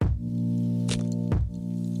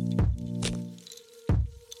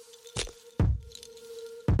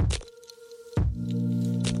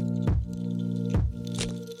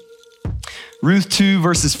Ruth 2,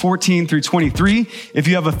 verses 14 through 23. If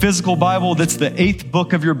you have a physical Bible, that's the 8th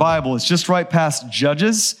book of your Bible. It's just right past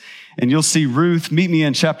Judges, and you'll see Ruth. Meet me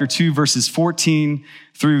in chapter 2, verses 14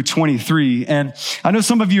 through 23. And I know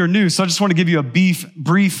some of you are new, so I just want to give you a brief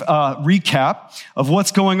recap of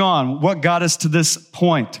what's going on, what got us to this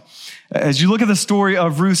point. As you look at the story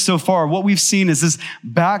of Ruth so far, what we've seen is this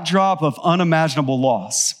backdrop of unimaginable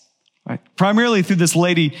loss. Right. Primarily through this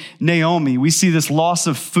lady, Naomi, we see this loss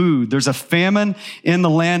of food. There's a famine in the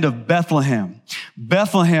land of Bethlehem.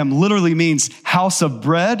 Bethlehem literally means house of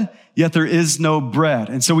bread, yet there is no bread.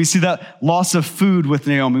 And so we see that loss of food with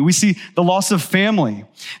Naomi. We see the loss of family.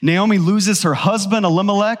 Naomi loses her husband,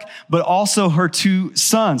 Elimelech, but also her 2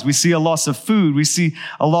 sons. We see a loss of food. We see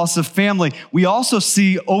a loss of family. We also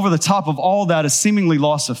see over the top of all that a seemingly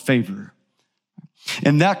loss of favor.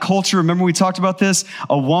 In that culture, remember we talked about this,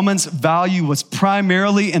 a woman's value was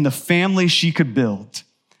primarily in the family she could build.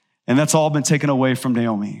 And that's all been taken away from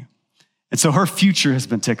Naomi. And so her future has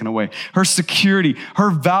been taken away. Her security,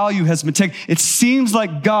 her value has been taken. It seems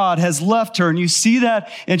like God has left her. And you see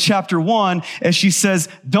that in chapter 1 as she says,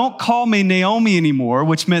 don't call me Naomi anymore,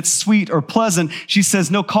 which meant sweet or pleasant. She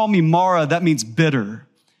says, no, call me Mara. That means bitter,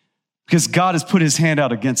 because God has put his hand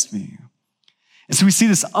out against me. And so we see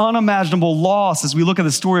this unimaginable loss as we look at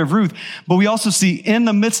the story of Ruth, but we also see in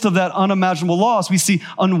the midst of that unimaginable loss, we see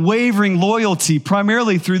unwavering loyalty,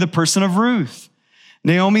 primarily through the person of Ruth,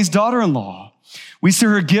 Naomi's daughter-in-law. We see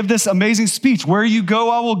her give this amazing speech, where you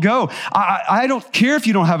go, I will go. I don't care if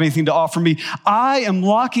you don't have anything to offer me. I am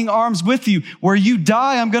locking arms with you. Where you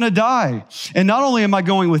die, I'm going to die. And not only am I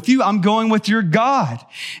going with you, I'm going with your God.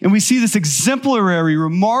 And we see this exemplary,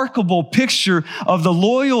 remarkable picture of the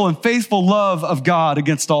loyal and faithful love of God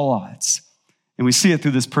against all odds. And we see it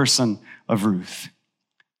through this person of Ruth.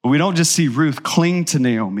 But we don't just see Ruth cling to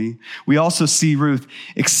Naomi. We also see Ruth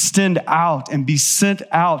extend out and be sent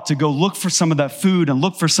out to go look for some of that food and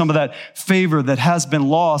look for some of that favor that has been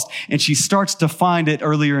lost. And she starts to find it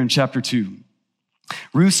earlier in chapter 2.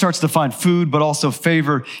 Ruth starts to find food, but also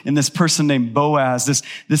favor in this person named Boaz,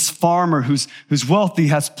 this farmer who's wealthy,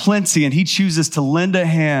 has plenty, and he chooses to lend a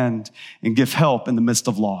hand and give help in the midst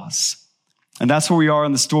of loss. And that's where we are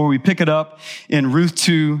in the story. We pick it up in Ruth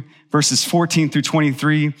 2, verses 14 through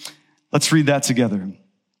 23. Let's read that together.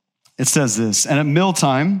 It says this, and at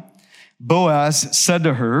mealtime, Boaz said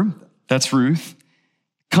to her, that's Ruth,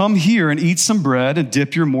 come here and eat some bread and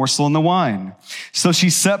dip your morsel in the wine. So she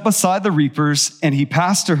sat beside the reapers, and he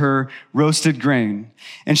passed to her roasted grain.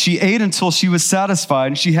 And she ate until she was satisfied,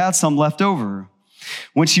 and she had some left over.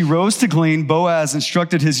 When she rose to glean, Boaz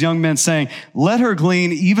instructed his young men, saying, let her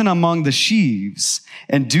glean even among the sheaves,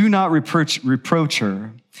 and do not reproach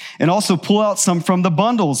her. And also pull out some from the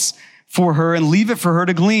bundles for her and leave it for her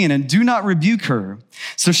to glean, and do not rebuke her.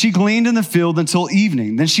 So she gleaned in the field until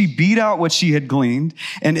evening. Then she beat out what she had gleaned,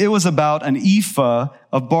 and it was about an ephah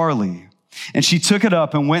of barley. And she took it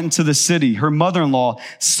up and went into the city. Her mother-in-law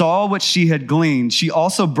saw what she had gleaned. She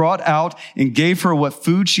also brought out and gave her what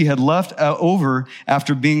food she had left over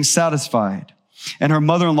after being satisfied. And her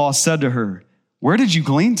mother-in-law said to her, where did you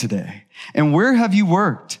glean today? And where have you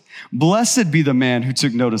worked? Blessed be the man who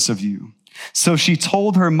took notice of you. So she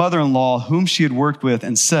told her mother-in-law whom she had worked with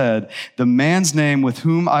and said, the man's name with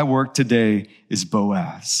whom I work today is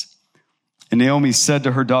Boaz. And Naomi said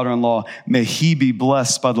to her daughter-in-law, may he be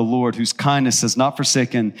blessed by the Lord, whose kindness has not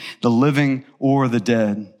forsaken the living or the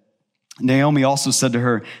dead. Naomi also said to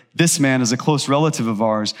her, this man is a close relative of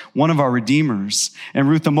ours, one of our redeemers. And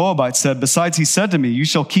Ruth the Moabite said, besides, he said to me, you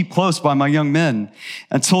shall keep close by my young men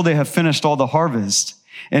until they have finished all the harvest.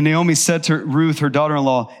 And Naomi said to Ruth, her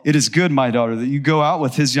daughter-in-law, it is good, my daughter, that you go out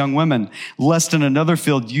with his young women, lest in another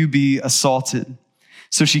field you be assaulted.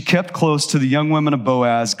 So she kept close to the young women of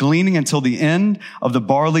Boaz, gleaning until the end of the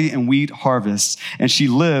barley and wheat harvests, and she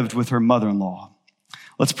lived with her mother-in-law.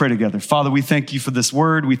 Let's pray together. Father, we thank you for this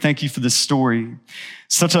word. We thank you for this story.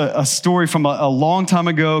 Such a story from a long time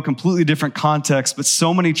ago, completely different context, but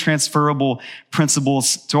so many transferable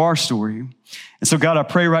principles to our story. And so, God, I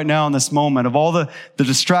pray right now in this moment of all the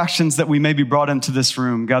distractions that we may be brought into this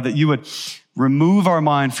room, God, that you would remove our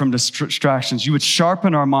mind from distractions. You would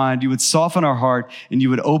sharpen our mind. You would soften our heart, and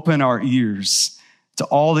you would open our ears to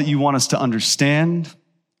all that you want us to understand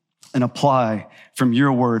and apply from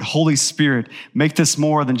your word. Holy Spirit, make this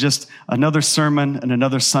more than just another sermon and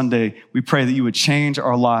another Sunday. We pray that you would change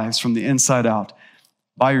our lives from the inside out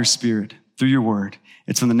by your Spirit through your word.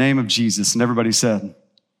 It's in the name of Jesus. And everybody said,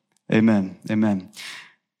 amen. Amen.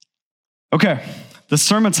 Okay. The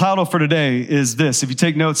sermon title for today is this. If you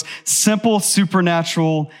take notes, simple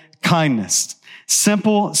supernatural kindness.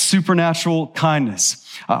 Simple, supernatural kindness.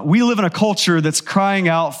 We live in a culture that's crying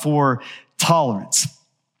out for tolerance.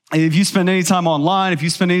 If you spend any time online, if you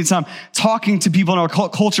spend any time talking to people in our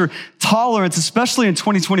culture, tolerance, especially in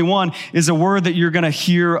 2021, is a word that you're going to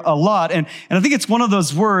hear a lot. And I think it's one of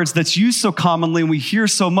those words that's used so commonly and we hear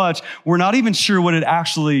so much, we're not even sure what it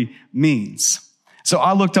actually means. So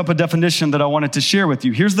I looked up a definition that I wanted to share with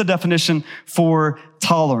you. Here's the definition for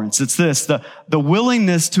tolerance. It's this: the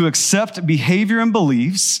willingness to accept behavior and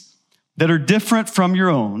beliefs that are different from your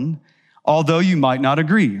own, although you might not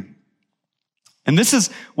agree. And this is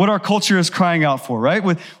what our culture is crying out for, right?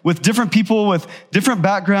 With different people, with different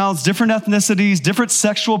backgrounds, different ethnicities, different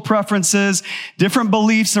sexual preferences, different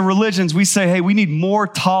beliefs and religions, we say, hey, we need more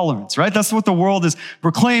tolerance, right? That's what the world is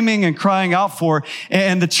proclaiming and crying out for.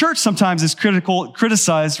 And the church sometimes is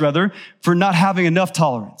criticized for not having enough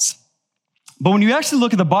tolerance. But when you actually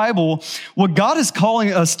look at the Bible, what God is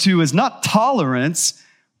calling us to is not tolerance,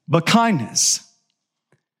 but kindness.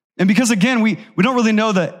 And because, again, we don't really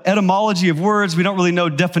know the etymology of words. We don't really know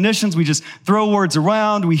definitions. We just throw words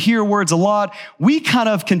around. We hear words a lot. We kind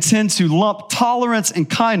of can tend to lump tolerance and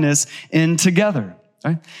kindness in together,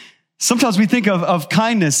 right? Sometimes we think of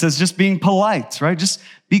kindness as just being polite, right? Just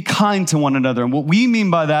be kind to one another. And what we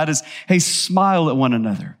mean by that is, hey, smile at one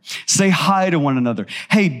another. Say hi to one another.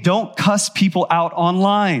 Hey, don't cuss people out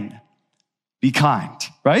online. Be kind,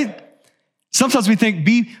 right? Sometimes we think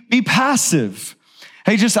be passive.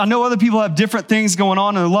 Hey, I know other people have different things going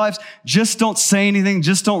on in their lives. Just don't say anything.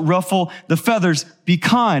 Just don't ruffle the feathers. Be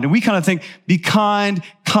kind. And we kind of think be kind.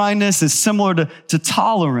 Kindness is similar to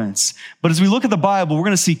tolerance. But as we look at the Bible, we're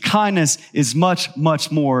going to see kindness is much,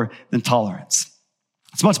 much more than tolerance.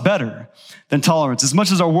 It's much better than tolerance. As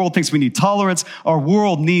much as our world thinks we need tolerance, our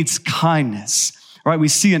world needs kindness. Right? We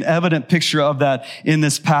see an evident picture of that in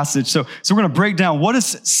this passage. So we're going to break down what does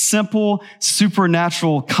simple,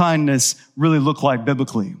 supernatural kindness really look like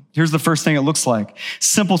biblically. Here's the first thing it looks like.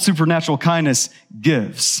 Simple, supernatural kindness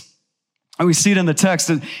gives. And we see it in the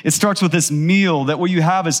text. It starts with this meal that what you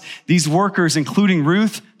have is these workers, including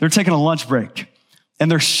Ruth, they're taking a lunch break.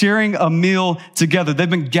 And they're sharing a meal together. They've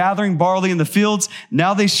been gathering barley in the fields.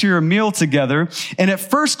 Now they share a meal together. And at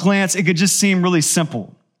first glance, it could just seem really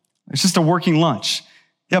simple. It's just a working lunch.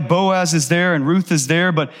 Yeah, Boaz is there and Ruth is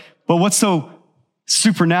there, but what's so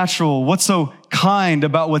supernatural? What's so kind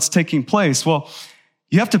about what's taking place? Well,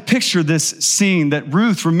 you have to picture this scene that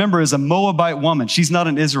Ruth, remember, is a Moabite woman. She's not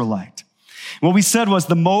an Israelite. What we said was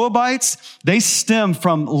the Moabites, they stem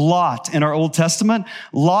from Lot in our Old Testament.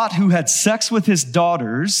 Lot, who had sex with his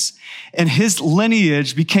daughters, and his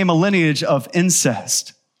lineage became a lineage of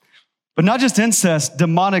incest. But not just incest,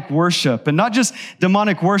 demonic worship. And not just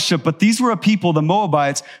demonic worship, but these were a people, the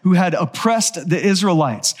Moabites, who had oppressed the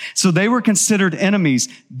Israelites. So they were considered enemies.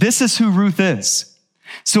 This is who Ruth is.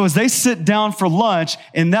 So as they sit down for lunch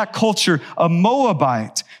in that culture, a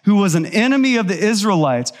Moabite who was an enemy of the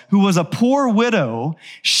Israelites, who was a poor widow,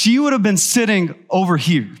 she would have been sitting over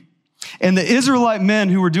here. And the Israelite men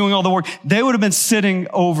who were doing all the work, they would have been sitting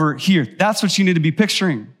over here. That's what you need to be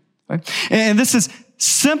picturing. Right? And this is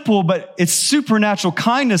simple, but it's supernatural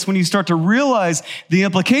kindness when you start to realize the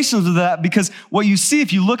implications of that, because what you see,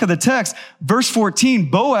 if you look at the text, verse 14,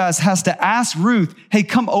 Boaz has to ask Ruth, hey,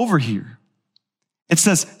 come over here. It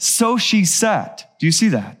says, so she sat. Do you see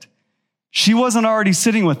that? She wasn't already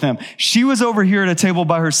sitting with them. She was over here at a table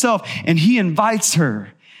by herself, and he invites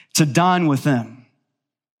her to dine with them.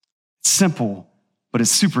 It's simple, but it's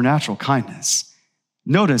supernatural kindness.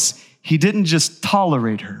 Notice, he didn't just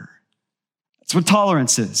tolerate her. That's what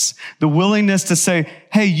tolerance is. The willingness to say,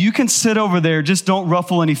 hey, you can sit over there, just don't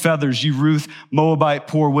ruffle any feathers, you Ruth, Moabite,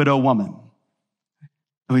 poor widow woman.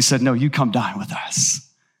 And he said, no, you come dine with us.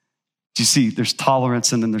 Do you see, there's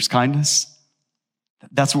tolerance and then there's kindness?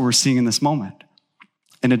 That's what we're seeing in this moment.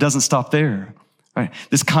 And it doesn't stop there, right?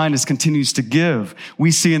 This kindness continues to give.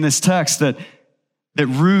 We see in this text that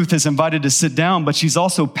Ruth is invited to sit down, but she's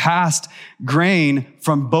also passed grain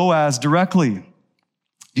from Boaz directly.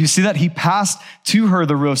 Do you see that? He passed to her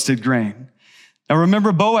the roasted grain. Now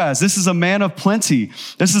remember Boaz, this is a man of plenty.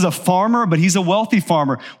 This is a farmer, but he's a wealthy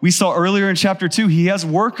farmer. We saw earlier in chapter 2, he has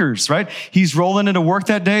workers, right? He's rolling into work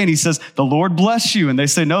that day and he says, the Lord bless you. And they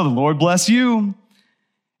say, no, the Lord bless you.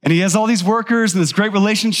 And he has all these workers and this great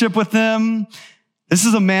relationship with them. This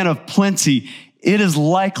is a man of plenty. It is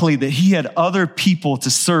likely that he had other people to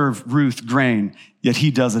serve Ruth grain, yet he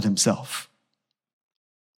does it himself.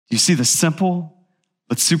 You see the simple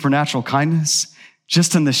but supernatural kindness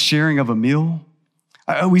just in the sharing of a meal.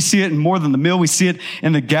 We see it in more than the meal. We see it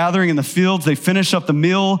in the gathering in the fields. They finish up the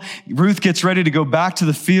meal. Ruth gets ready to go back to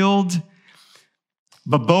the field.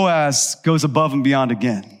 But Boaz goes above and beyond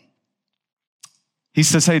again. He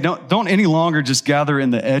says, hey, don't any longer just gather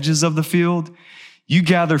in the edges of the field. You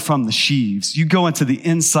gather from the sheaves. You go into the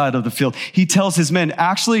inside of the field. He tells his men,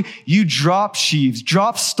 actually, you drop sheaves,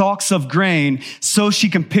 drop stalks of grain so she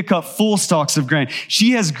can pick up full stalks of grain.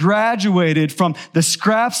 She has graduated from the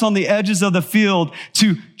scraps on the edges of the field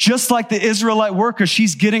to just like the Israelite workers.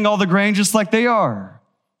 She's getting all the grain just like they are.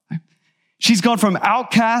 She's gone from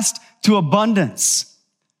outcast to abundance.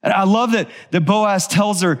 And I love that Boaz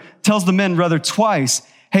tells the men rather twice,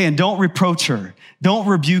 hey, and don't reproach her. Don't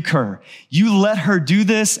rebuke her. You let her do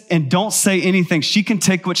this and don't say anything. She can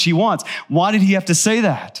take what she wants. Why did he have to say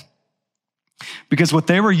that? Because what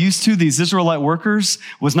they were used to, these Israelite workers,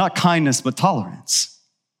 was not kindness, but tolerance.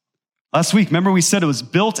 Last week, remember we said it was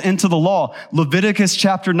built into the law, Leviticus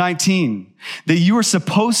chapter 19, that you were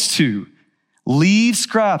supposed to leave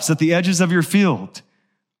scraps at the edges of your field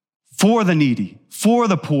for the needy, for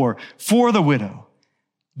the poor, for the widow.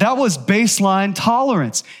 That was baseline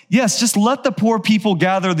tolerance. Yes, just let the poor people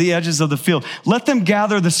gather the edges of the field. Let them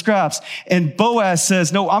gather the scraps. And Boaz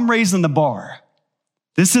says, no, I'm raising the bar.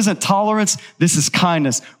 This isn't tolerance. This is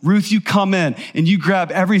kindness. Ruth, you come in and you grab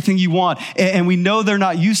everything you want. And we know they're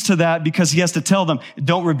not used to that because he has to tell them,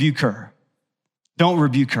 don't rebuke her. Don't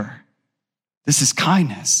rebuke her. This is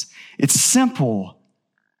kindness. It's simple,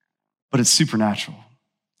 but it's supernatural.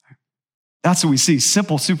 That's what we see.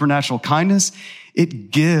 Simple supernatural kindness. It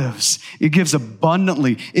gives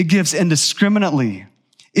abundantly. It gives indiscriminately.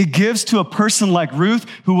 It gives to a person like Ruth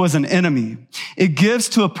who was an enemy. It gives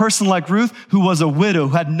to a person like Ruth who was a widow,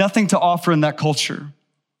 who had nothing to offer in that culture.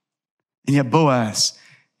 And yet Boaz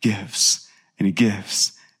gives and he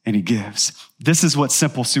gives and he gives. This is what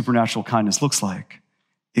simple supernatural kindness looks like.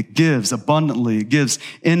 It gives abundantly. It gives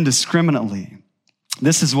indiscriminately.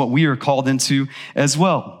 This is what we are called into as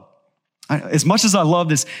well. As much as I love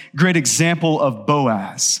this great example of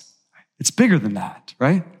Boaz, it's bigger than that,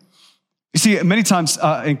 right? You see, many times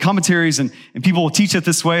in commentaries, and people will teach it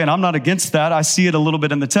this way, and I'm not against that. I see it a little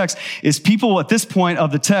bit in the text, is people at this point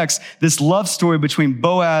of the text, this love story between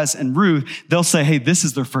Boaz and Ruth, they'll say, hey, this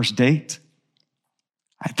is their first date.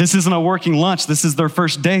 This isn't a working lunch. This is their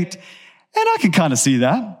first date. And I can kind of see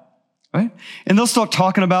that, right? And they'll start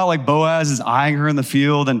talking about like Boaz is eyeing her in the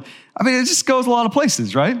field. And I mean, it just goes a lot of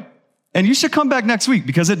places, right? And you should come back next week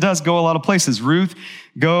because it does go a lot of places. Ruth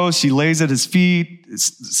goes, she lays at his feet.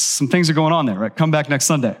 Some things are going on there, right? Come back next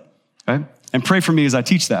Sunday, right? And pray for me as I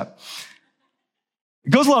teach that. It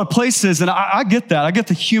goes a lot of places, and I get that. I get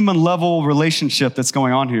the human level relationship that's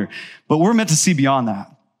going on here. But we're meant to see beyond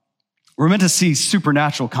that. We're meant to see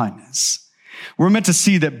supernatural kindness. We're meant to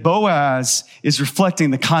see that Boaz is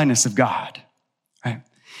reflecting the kindness of God, right?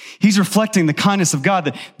 He's reflecting the kindness of God,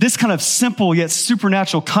 that this kind of simple yet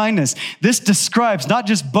supernatural kindness, this describes not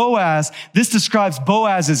just Boaz, this describes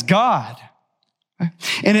Boaz as God. Right?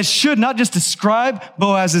 And it should not just describe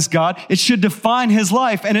Boaz as God, it should define his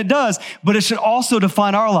life, and it does, but it should also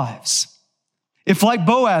define our lives. If like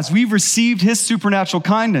Boaz, we've received his supernatural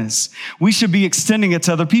kindness, we should be extending it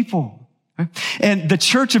to other people. And the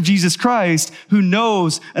church of Jesus Christ, who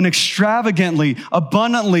knows an extravagantly,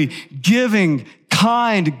 abundantly giving,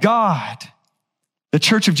 kind God, the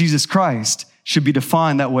church of Jesus Christ should be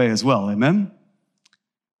defined that way as well. Amen?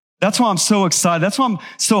 That's why I'm so excited. That's why I'm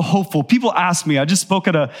so hopeful. People ask me, I just spoke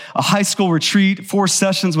at a high school retreat, 4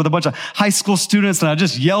 sessions with a bunch of high school students, and I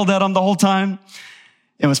just yelled at them the whole time.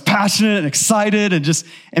 And was passionate and excited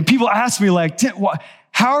and people ask me like,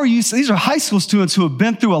 how are you? These are high school students who have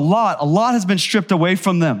been through a lot. A lot has been stripped away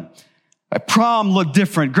from them. Prom looked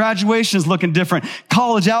different. Graduation is looking different.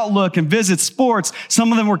 College outlook and visits, sports.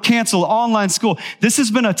 Some of them were canceled. Online school. This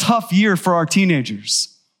has been a tough year for our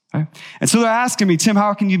teenagers. Right? And so they're asking me, Tim,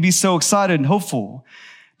 how can you be so excited and hopeful?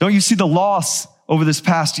 Don't you see the loss over this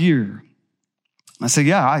past year? I say,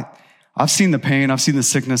 yeah, I've seen the pain. I've seen the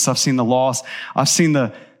sickness. I've seen the loss. I've seen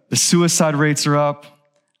the suicide rates are up.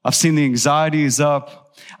 I've seen the anxiety is up.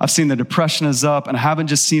 I've seen the depression is up, and I haven't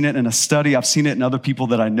just seen it in a study. I've seen it in other people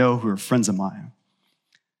that I know who are friends of mine.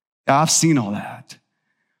 I've seen all that.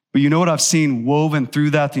 But you know what I've seen woven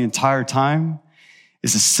through that the entire time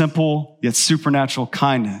is a simple yet supernatural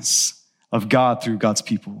kindness of God through God's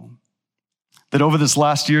people. That over this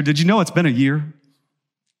last year, did you know it's been a year?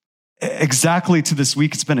 Exactly to this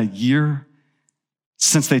week, it's been a year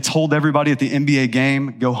since they told everybody at the NBA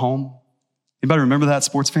game, go home. Anybody remember that,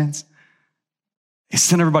 sports fans? They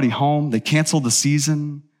sent everybody home. They canceled the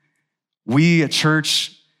season. We at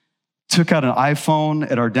church took out an iPhone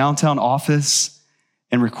at our downtown office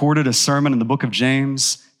and recorded a sermon in the book of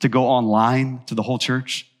James to go online to the whole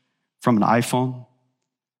church from an iPhone.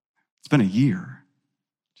 It's been a year.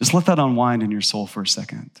 Just let that unwind in your soul for a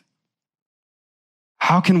second.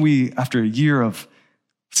 How can we, after a year of,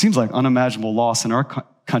 it seems like unimaginable loss in our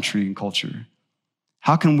country and culture,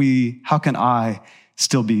 how can I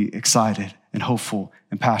still be excited and hopeful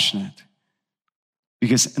and passionate?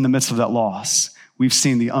 Because in the midst of that loss, we've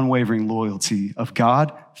seen the unwavering loyalty of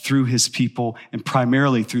God through his people and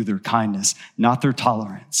primarily through their kindness, not their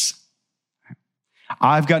tolerance.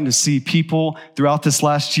 I've gotten to see people throughout this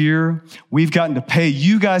last year. We've gotten to pay.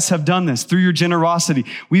 You guys have done this through your generosity.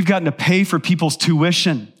 We've gotten to pay for people's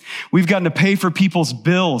tuition. We've gotten to pay for people's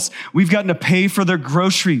bills. We've gotten to pay for their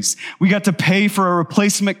groceries. We got to pay for a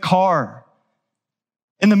replacement car.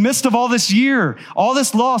 In the midst of all this year, all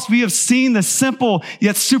this loss, we have seen the simple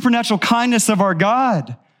yet supernatural kindness of our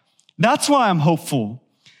God. That's why I'm hopeful.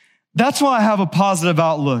 That's why I have a positive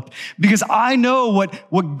outlook, because I know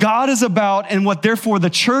what God is about and what therefore the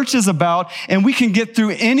church is about, and we can get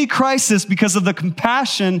through any crisis because of the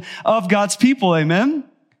compassion of God's people, amen?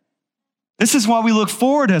 This is why we look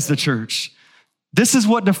forward as the church. This is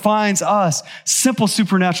what defines us, simple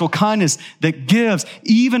supernatural kindness that gives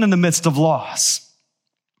even in the midst of loss.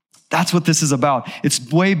 That's what this is about. It's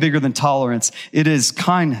way bigger than tolerance. It is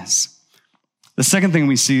kindness. The second thing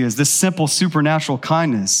we see is this simple supernatural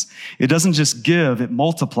kindness. It doesn't just give, it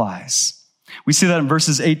multiplies. We see that in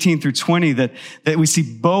verses 18 through 20 that we see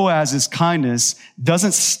Boaz's kindness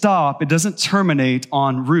doesn't stop, it doesn't terminate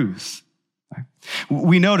on Ruth.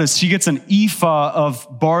 We notice she gets an ephah of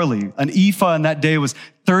barley. An ephah in that day was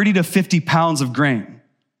 30 to 50 pounds of grain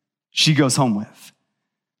she goes home with.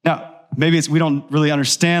 Now, maybe we don't really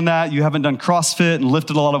understand that. You haven't done CrossFit and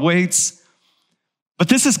lifted a lot of weights. But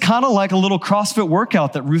this is kind of like a little CrossFit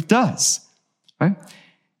workout that Ruth does, right?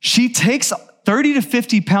 She takes 30 to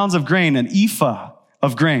 50 pounds of grain, an ephah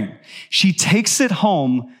of grain. She takes it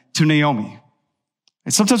home to Naomi.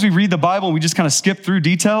 And sometimes we read the Bible and we just kind of skip through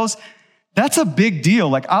details. That's a big deal.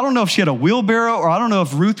 Like, I don't know if she had a wheelbarrow or I don't know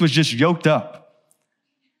if Ruth was just yoked up,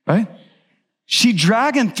 right? She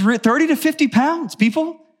dragging 30 to 50 pounds,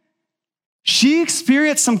 people. She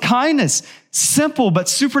experienced some kindness, simple but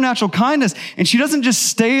supernatural kindness. And she doesn't just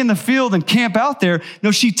stay in the field and camp out there. No,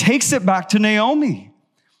 she takes it back to Naomi.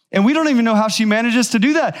 And we don't even know how she manages to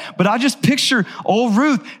do that. But I just picture old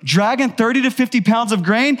Ruth dragging 30 to 50 pounds of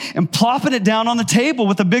grain and plopping it down on the table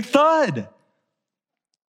with a big thud.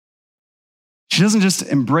 She doesn't just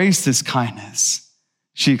embrace this kindness.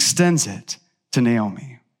 She extends it to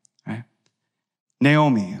Naomi, right?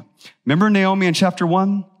 Naomi. Remember Naomi in chapter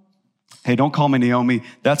 1? Hey, don't call me Naomi.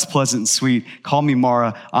 That's pleasant and sweet. Call me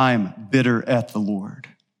Mara. I'm bitter at the Lord.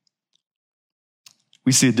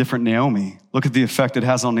 We see a different Naomi. Look at the effect it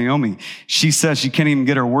has on Naomi. She says she can't even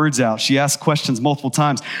get her words out. She asks questions multiple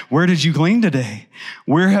times. Where did you glean today?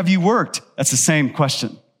 Where have you worked? That's the same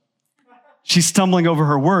question. She's stumbling over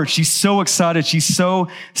her words. She's so excited. She's so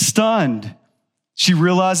stunned. She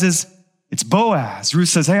realizes it's Boaz. Ruth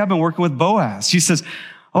says, hey, I've been working with Boaz. She says,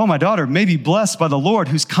 oh, my daughter may be blessed by the Lord,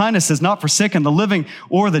 whose kindness has not forsaken the living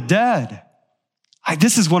or the dead.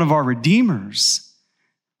 This is one of our redeemers.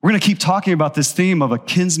 We're going to keep talking about this theme of a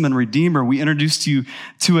kinsman redeemer. We introduced you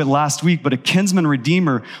to it last week, but a kinsman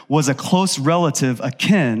redeemer was a close relative, a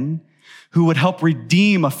kin, who would help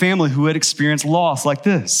redeem a family who had experienced loss like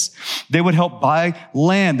this. They would help buy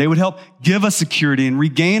land. They would help give a security and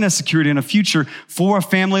regain a security in a future for a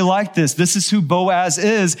family like this. This is who Boaz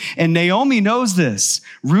is, and Naomi knows this.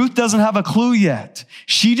 Ruth doesn't have a clue yet.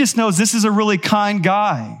 She just knows this is a really kind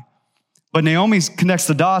guy. But Naomi connects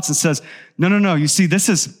the dots and says, no. You see, this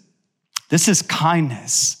is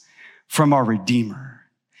kindness from our Redeemer.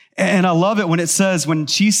 And I love it when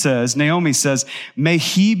Naomi says, may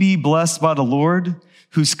he be blessed by the Lord,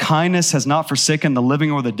 whose kindness has not forsaken the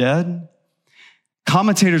living or the dead.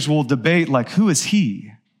 Commentators will debate, like, who is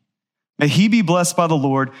he? May he be blessed by the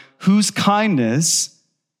Lord, whose kindness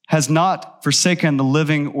has not forsaken the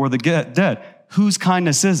living or the dead. Whose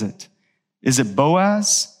kindness is it? Is it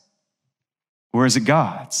Boaz or is it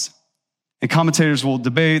God's? And commentators will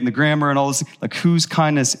debate in the grammar and all this, like, whose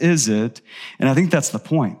kindness is it? And I think that's the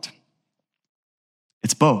point.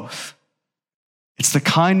 It's both. It's the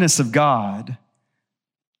kindness of God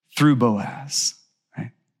through Boaz, right?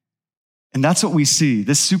 And that's what we see.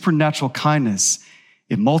 This supernatural kindness,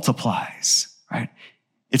 it multiplies, right?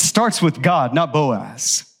 It starts with God, not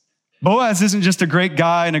Boaz. Boaz isn't just a great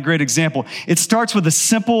guy and a great example. It starts with the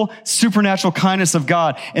simple supernatural kindness of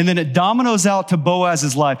God, and then it dominoes out to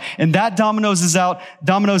Boaz's life, and that dominoes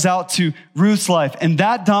out to Ruth's life, and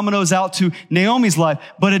that dominoes out to Naomi's life.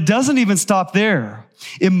 But it doesn't even stop there.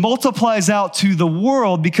 It multiplies out to the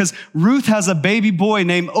world because Ruth has a baby boy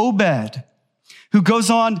named Obed, who goes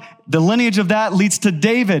on, the lineage of that leads to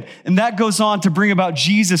David, and that goes on to bring about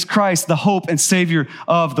Jesus Christ, the hope and Savior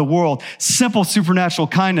of the world. Simple supernatural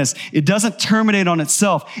kindness. It doesn't terminate on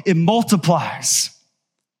itself. It multiplies.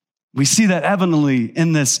 We see that evidently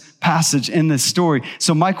in this passage, in this story.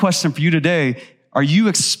 So my question for you today, are you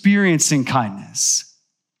experiencing kindness?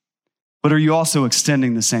 But are you also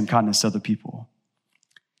extending the same kindness to other people?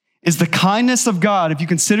 Is the kindness of God, if you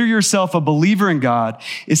consider yourself a believer in God,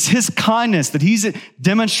 is his kindness that he's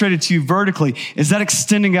demonstrated to you vertically, is that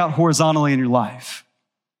extending out horizontally in your life?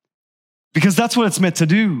 Because that's what it's meant to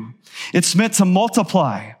do. It's meant to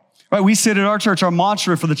multiply, right? We say it at our church, our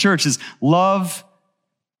mantra for the church is love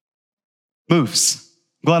moves.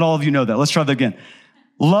 I'm glad all of you know that. Let's try that again.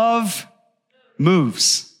 Love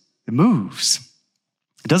moves. It moves.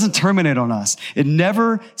 It doesn't terminate on us. It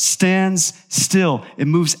never stands still. It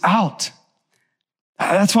moves out.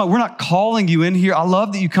 That's why we're not calling you in here. I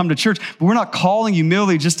love that you come to church, but we're not calling you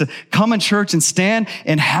merely just to come in church and stand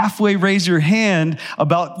and halfway raise your hand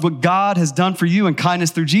about what God has done for you and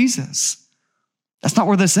kindness through Jesus. That's not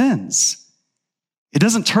where this ends. It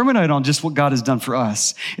doesn't terminate on just what God has done for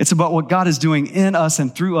us. It's about what God is doing in us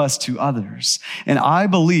and through us to others. And I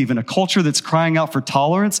believe in a culture that's crying out for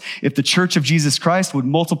tolerance, if the church of Jesus Christ would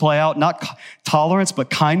multiply out not tolerance, but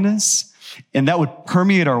kindness, and that would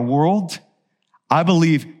permeate our world, I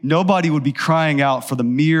believe nobody would be crying out for the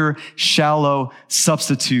mere shallow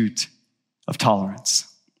substitute of tolerance.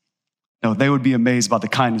 No, they would be amazed by the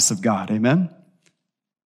kindness of God. Amen?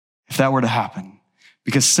 If that were to happen.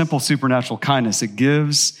 Because simple supernatural kindness, it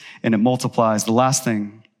gives and it multiplies. The last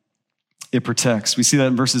thing, it protects. We see that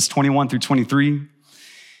in verses 21 through 23.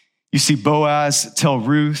 You see Boaz tell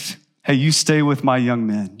Ruth, hey, you stay with my young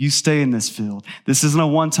men. You stay in this field. This isn't a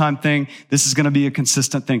one-time thing. This is going to be a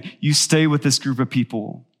consistent thing. You stay with this group of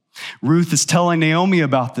people. Ruth is telling Naomi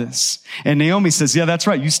about this. And Naomi says, yeah, that's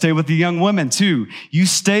right. You stay with the young women too. You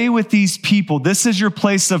stay with these people. This is your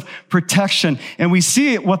place of protection. And we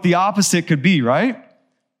see it what the opposite could be, right?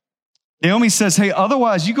 Naomi says, hey,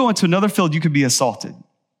 otherwise you go into another field, you could be assaulted.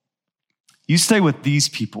 You stay with these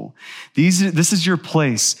people. This is your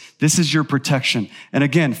place. This is your protection. And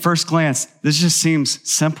again, first glance, this just seems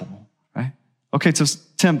simple, right? Okay, so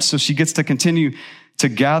Tim, so she gets to continue to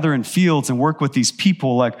gather in fields and work with these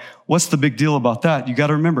people. Like, what's the big deal about that? You got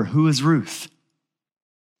to remember, who is Ruth?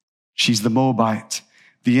 She's the Moabite,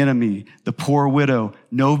 the enemy, the poor widow,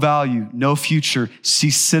 no value, no future.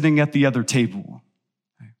 She's sitting at the other table.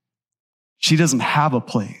 She doesn't have a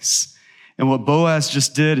place. And what Boaz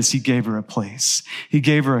just did is he gave her a place. He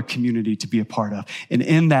gave her a community to be a part of. And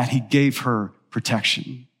in that, he gave her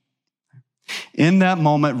protection. In that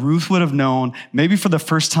moment, Ruth would have known, maybe for the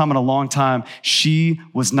first time in a long time, she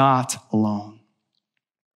was not alone.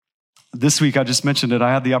 This week, I just mentioned it,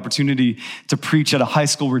 I had the opportunity to preach at a high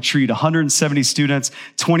school retreat, 170 students,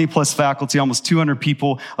 20 plus faculty, almost 200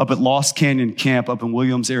 people up at Lost Canyon Camp up in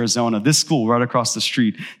Williams, Arizona. This school right across the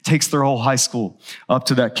street takes their whole high school up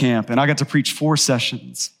to that camp. And I got to preach 4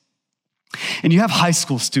 sessions. And you have high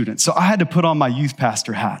school students. So I had to put on my youth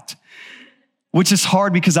pastor hat, which is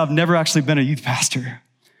hard because I've never actually been a youth pastor.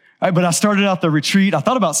 Right, but I started out the retreat. I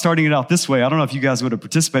thought about starting it out this way. I don't know if you guys would have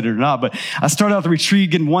participated or not, but I started out the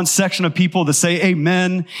retreat getting one section of people to say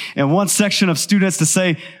amen and one section of students to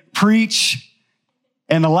say preach.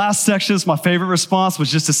 And the last section, my favorite response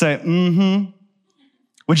was just to say, mm-hmm.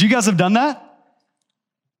 Would you guys have done that?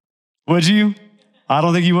 Would you? I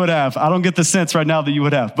don't think you would have. I don't get the sense right now that you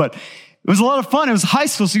would have, but it was a lot of fun. It was high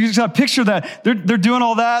school, so you just got to picture that. They're doing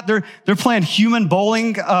all that. They're playing human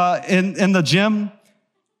bowling in the gym.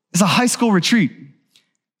 It's a high school retreat.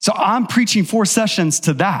 So I'm preaching 4 sessions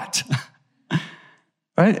to that,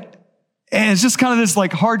 right? And it's just kind of this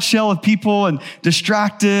like hard shell of people and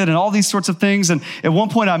distracted and all these sorts of things. And at one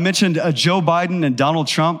point I mentioned Joe Biden and Donald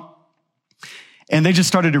Trump, and they just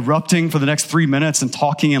started erupting for the next 3 minutes and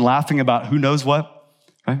talking and laughing about who knows what,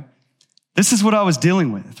 right? This is what I was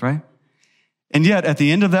dealing with, right? And yet at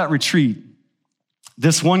the end of that retreat,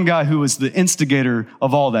 this one guy who was the instigator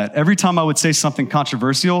of all that, every time I would say something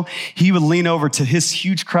controversial, he would lean over to his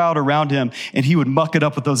huge crowd around him and he would muck it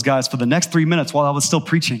up with those guys for the next 3 minutes while I was still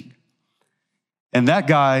preaching. And that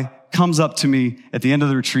guy comes up to me at the end of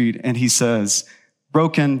the retreat and he says,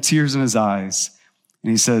 broken, tears in his eyes. And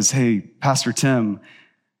he says, hey, Pastor Tim,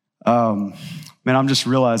 man, I'm just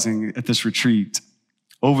realizing at this retreat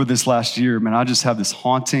over this last year, man, I just have this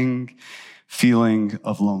haunting feeling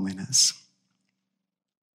of loneliness.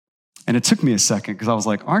 And it took me a second because I was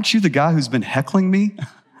like, aren't you the guy who's been heckling me?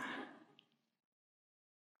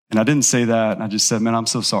 And I didn't say that. And I just said, man, I'm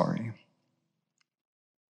so sorry. And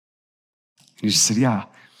he just said, yeah,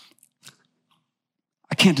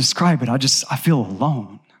 can't describe it. I feel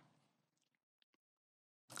alone.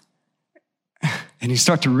 And you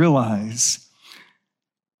start to realize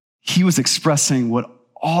he was expressing what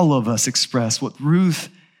all of us express, what Ruth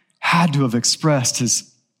had to have expressed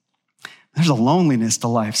is there's a loneliness to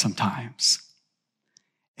life sometimes.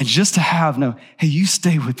 And just to have hey, you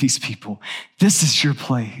stay with these people. This is your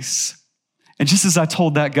place. And just as I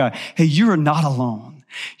told that guy, hey, you are not alone.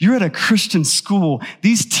 You're at a Christian school.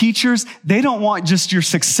 These teachers, they don't want just your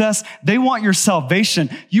success. They want your salvation.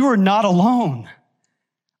 You are not alone.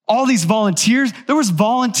 All these volunteers, there was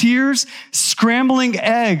volunteers scrambling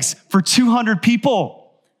eggs for 200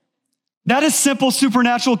 people. That is simple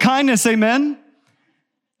supernatural kindness, amen?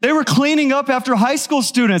 They were cleaning up after high school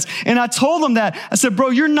students. And I told them that. I said, bro,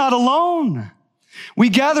 you're not alone. We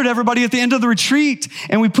gathered everybody at the end of the retreat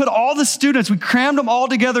and we put all the students, we crammed them all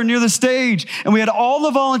together near the stage and we had all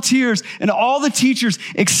the volunteers and all the teachers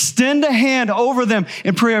extend a hand over them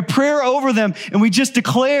and pray a prayer over them. And we just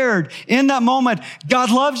declared in that moment,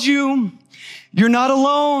 God loves you. You're not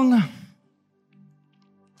alone.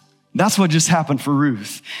 That's what just happened for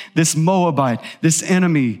Ruth. This Moabite, this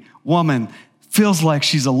enemy woman feels like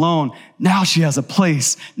she's alone. Now she has a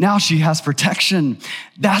place. Now she has protection.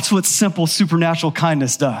 That's what simple supernatural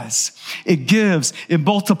kindness does. It gives, it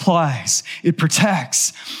multiplies, it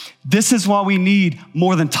protects. This is why we need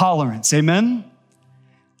more than tolerance. Amen?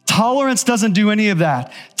 Tolerance doesn't do any of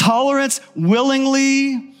that. Tolerance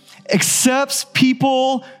willingly accepts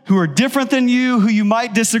people who are different than you, who you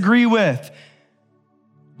might disagree with.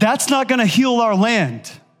 That's not going to heal our land.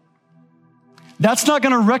 That's not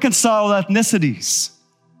going to reconcile ethnicities.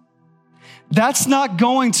 That's not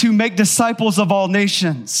going to make disciples of all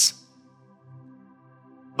nations.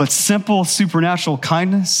 But simple supernatural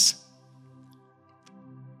kindness,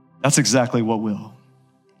 that's exactly what will.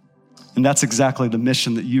 And that's exactly the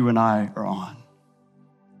mission that you and I are on.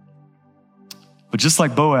 But just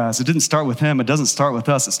like Boaz, it didn't start with him. It doesn't start with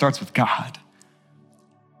us. It starts with God.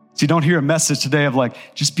 So you don't hear a message today of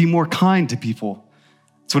just be more kind to people.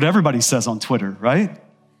 It's what everybody says on Twitter, right?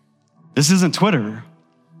 This isn't Twitter.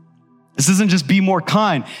 This isn't just be more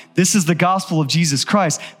kind. This is the gospel of Jesus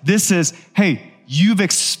Christ. This is, hey, you've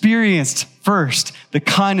experienced first the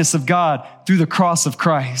kindness of God through the cross of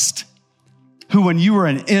Christ, who when you were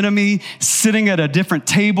an enemy, sitting at a different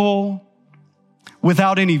table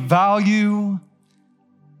without any value,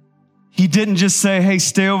 he didn't just say, hey,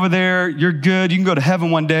 stay over there. You're good. You can go to heaven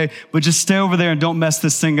one day, but just stay over there and don't mess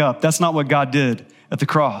this thing up. That's not what God did at the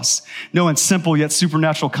cross. No, in simple yet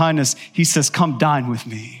supernatural kindness, he says, come dine with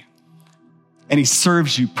me. And he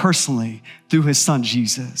serves you personally through his son,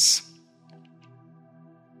 Jesus.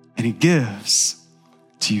 And he gives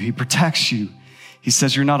to you. He protects you. He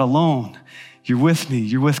says, you're not alone. You're with me.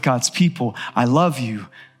 You're with God's people. I love you.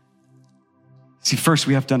 See, first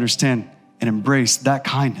we have to understand and embrace that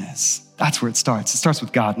kindness. That's where it starts. It starts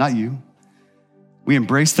with God, not you. We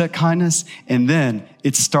embrace that kindness, and then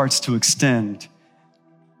it starts to extend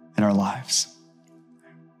in our lives.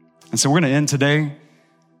 And so we're going to end today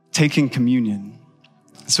taking communion.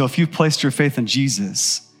 So if you've placed your faith in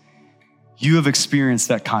Jesus, you have experienced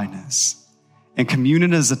that kindness. And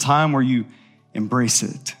communion is a time where you embrace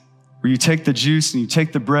it, where you take the juice and you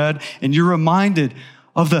take the bread and you're reminded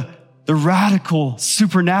of the radical,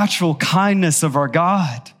 supernatural kindness of our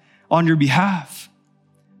God on your behalf.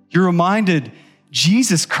 You're reminded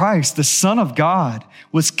Jesus Christ, the Son of God,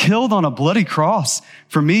 was killed on a bloody cross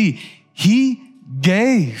for me. He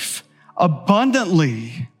gave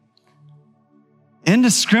abundantly,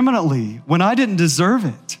 indiscriminately, when I didn't deserve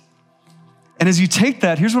it. And as you take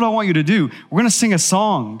that, here's what I want you to do. We're going to sing a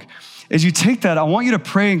song. As you take that, I want you to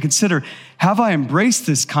pray and consider, have I embraced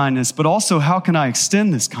this kindness, but also how can I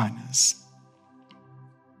extend this kindness?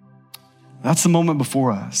 That's the moment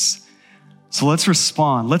before us. So let's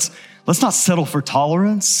respond. Let's not settle for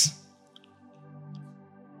tolerance.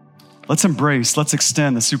 Let's embrace, let's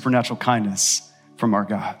extend the supernatural kindness from our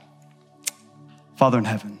God. Father in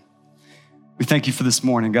heaven, we thank you for this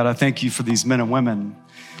morning. God, I thank you for these men and women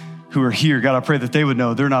who are here. God, I pray that they would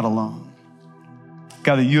know they're not alone.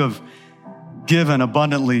 God, that you have given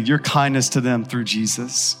abundantly your kindness to them through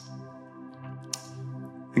Jesus.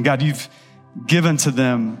 And God, you've given to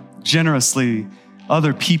them generously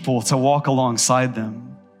other people to walk alongside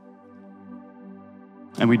them.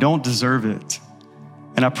 And we don't deserve it.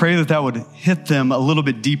 And I pray that that would hit them a little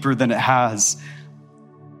bit deeper than it has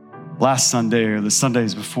last Sunday or the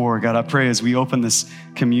Sundays before. God, I pray as we open this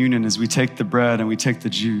communion, as we take the bread and we take the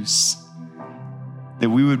juice, that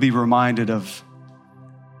we would be reminded of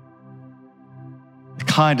the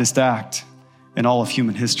kindest act in all of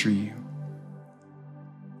human history.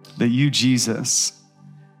 That you, Jesus,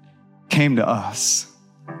 came to us.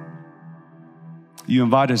 You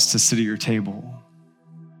invited us to sit at your table.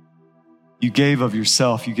 You gave of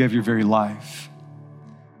yourself. You gave your very life.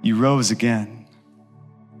 You rose again,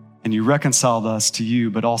 and you reconciled us to you,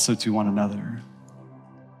 but also to one another.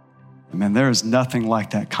 And man, there is nothing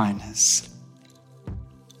like that kindness.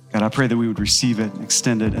 God, I pray that we would receive it and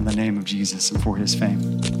extend it in the name of Jesus and for his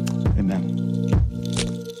fame. Amen.